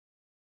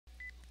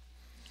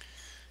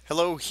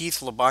Hello,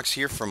 Heath LeBox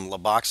here from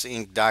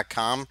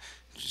LeBoxInc.com.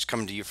 Just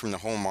coming to you from the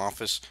home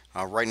office.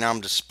 Right now I'm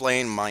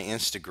displaying my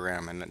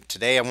Instagram, and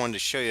today I wanted to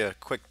show you a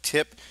quick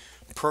tip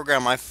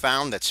program I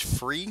found that's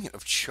free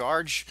of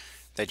charge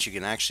that you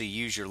can actually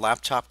use your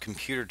laptop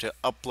computer to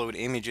upload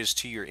images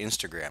to your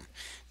Instagram.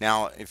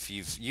 Now, if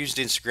you've used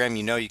Instagram,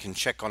 you know you can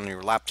check on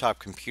your laptop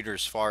computer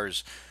as far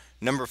as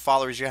number of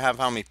followers you have,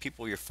 how many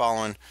people you're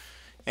following,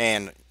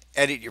 and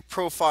edit your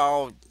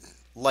profile,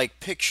 like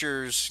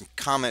pictures,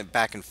 comment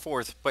back and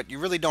forth, but you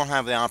really don't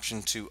have the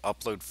option to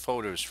upload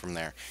photos from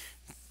there.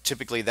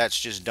 Typically, that's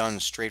just done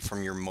straight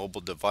from your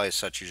mobile device,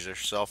 such as your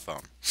cell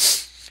phone.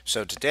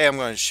 So today I'm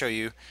going to show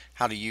you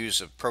how to use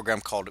a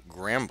program called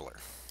GRAMBLR.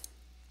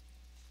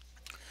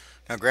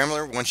 Now,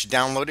 GRAMBLR, once you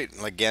download it,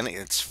 again,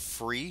 it's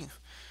free.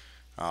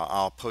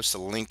 I'll post a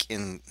link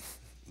in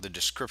the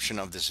description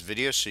of this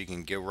video so you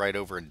can go right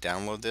over and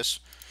download this.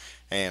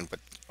 But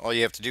all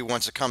you have to do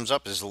once it comes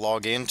up is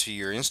log in to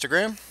your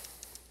Instagram.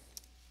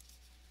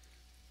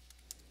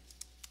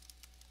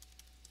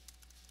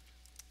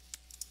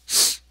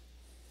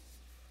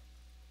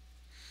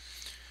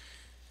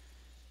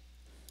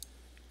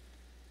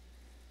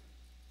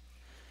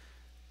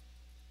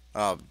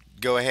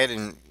 Go ahead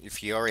and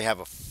if you already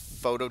have a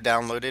photo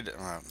downloaded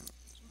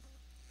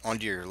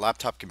onto your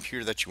laptop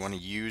computer that you want to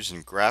use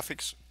in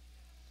graphics,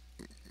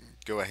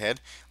 go ahead.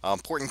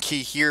 Important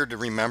key here to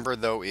remember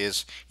though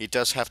is it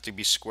does have to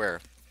be square.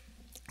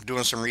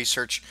 Doing some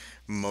research,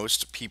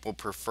 most people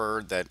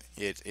prefer that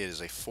it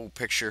is a full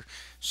picture,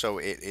 so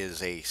it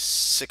is a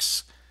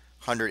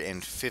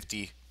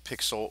 650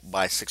 pixel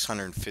by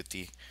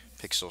 650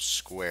 pixel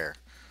square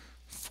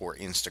for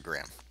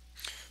Instagram.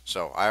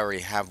 So I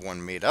already have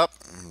one made up.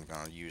 I'm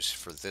going to use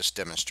for this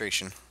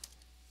demonstration.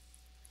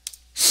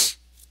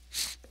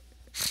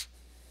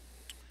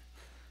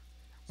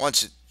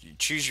 Once you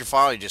choose your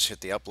file, you just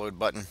hit the upload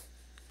button.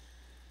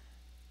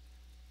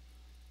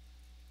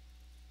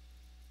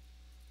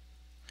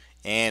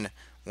 And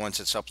once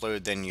it's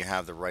uploaded, then you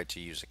have the right to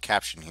use a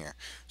caption here.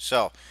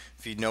 So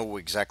if you know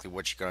exactly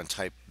what you're going to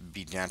type,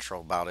 be natural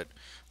about it.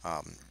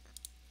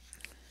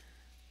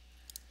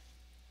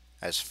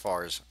 As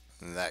far as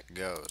that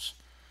goes,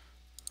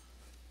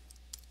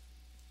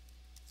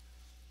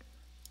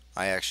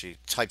 I actually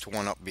typed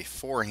one up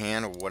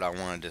beforehand of what I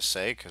wanted to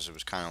say because it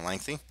was kind of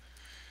lengthy,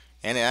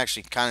 and it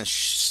actually kind of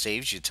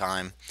saves you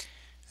time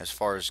as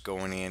far as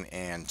going in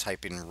and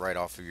typing right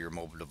off of your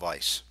mobile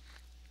device.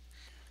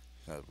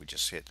 So we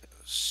just hit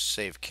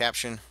save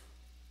caption,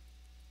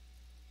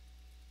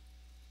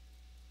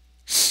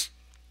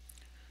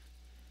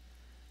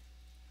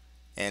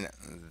 and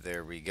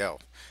there we go.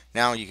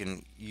 Now you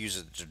can use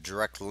a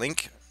direct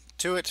link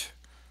to it,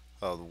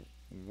 a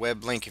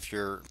web link if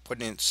you're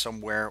putting it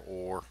somewhere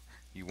or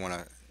you want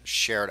to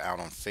share it out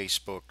on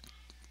Facebook,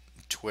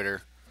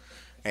 Twitter,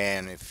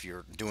 and if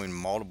you're doing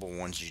multiple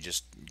ones, you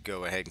just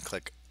go ahead and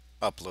click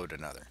upload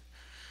another.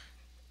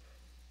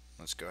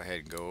 Let's go ahead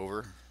and go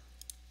over,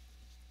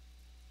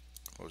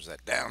 close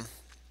that down.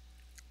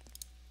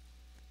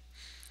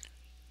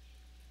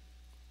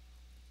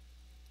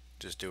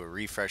 Just do a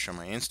refresh on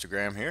my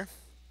Instagram here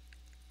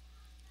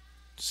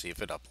to see if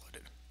it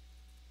uploaded.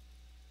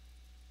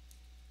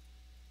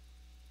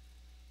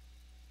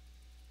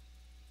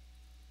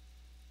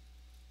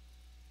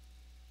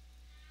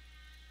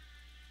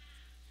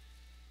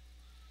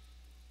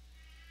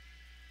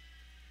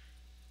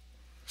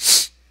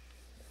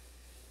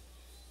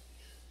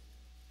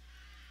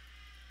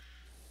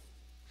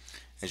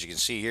 As you can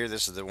see here,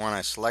 this is the one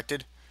I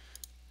selected.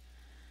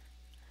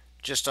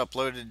 Just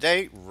uploaded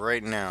today,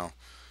 right now,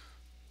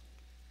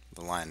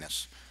 the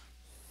lioness.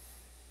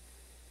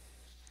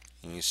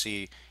 And you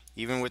see,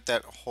 even with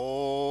that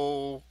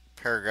whole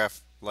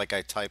paragraph like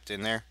I typed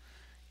in there,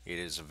 it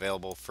is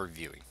available for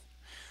viewing.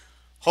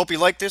 Hope you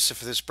like this. If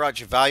this brought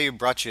you value,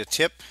 brought you a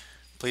tip,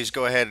 please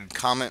go ahead and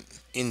comment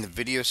in the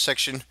video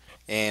section,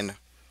 and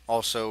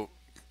also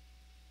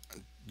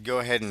go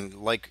ahead and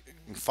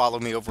follow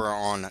me over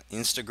on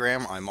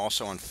Instagram. I'm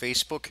also on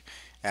Facebook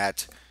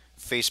at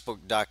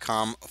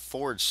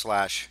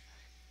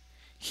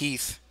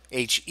facebook.com/Heath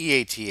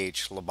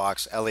HEATH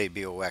LeBox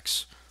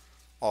LABOX,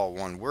 all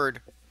one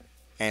word,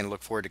 and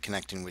look forward to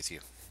connecting with you.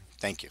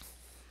 Thank you.